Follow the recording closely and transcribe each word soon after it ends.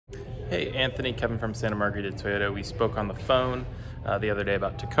Hey, Anthony, Kevin from Santa Margarita Toyota. We spoke on the phone the other day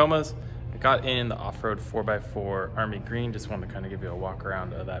about Tacomas. I got in the off-road 4x4 Army Green. Just wanted to kind of give you a walk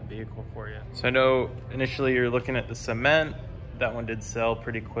around of that vehicle for you. So I know initially you're looking at the cement. That one did sell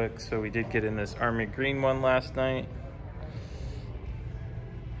pretty quick, so we did get in this Army Green one last night.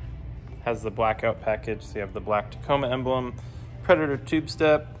 Has the blackout package, so you have the black Tacoma emblem, Predator tube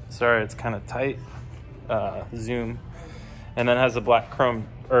step. Sorry, it's kind of tight. Zoom. And then has the black chrome,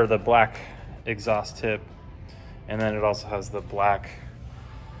 or the black exhaust tip. And then it also has the black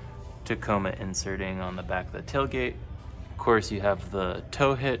Tacoma inserting on the back of the tailgate. Of course, you have the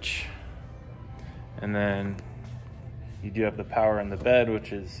tow hitch. And then you do have the power in the bed,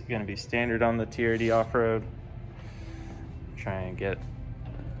 which is going to be standard on the TRD off-road. Try and get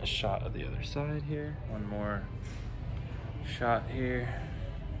a shot of the other side here. One more shot here.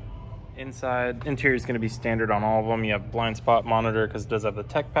 Inside, interior is going to be standard on all of them. You have blind spot monitor because it does have the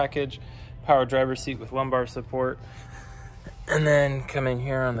tech package, power driver seat with lumbar support, and then come in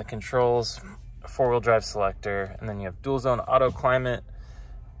here on the controls, four-wheel drive selector, and then you have dual zone auto climate,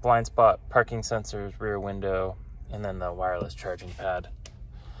 blind spot parking sensors, rear window, and then the wireless charging pad.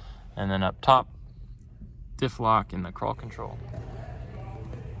 And then up top, diff lock and the crawl control.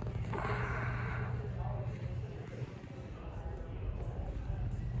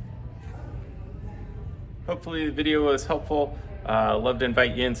 Hopefully the video was helpful. Love to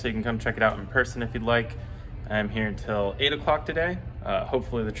invite you in so you can come check it out in person if you'd like. I'm here until 8 o'clock today.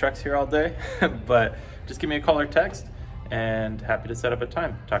 Hopefully the truck's here all day, but just give me a call or text and happy to set up a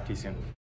time. Talk to you soon.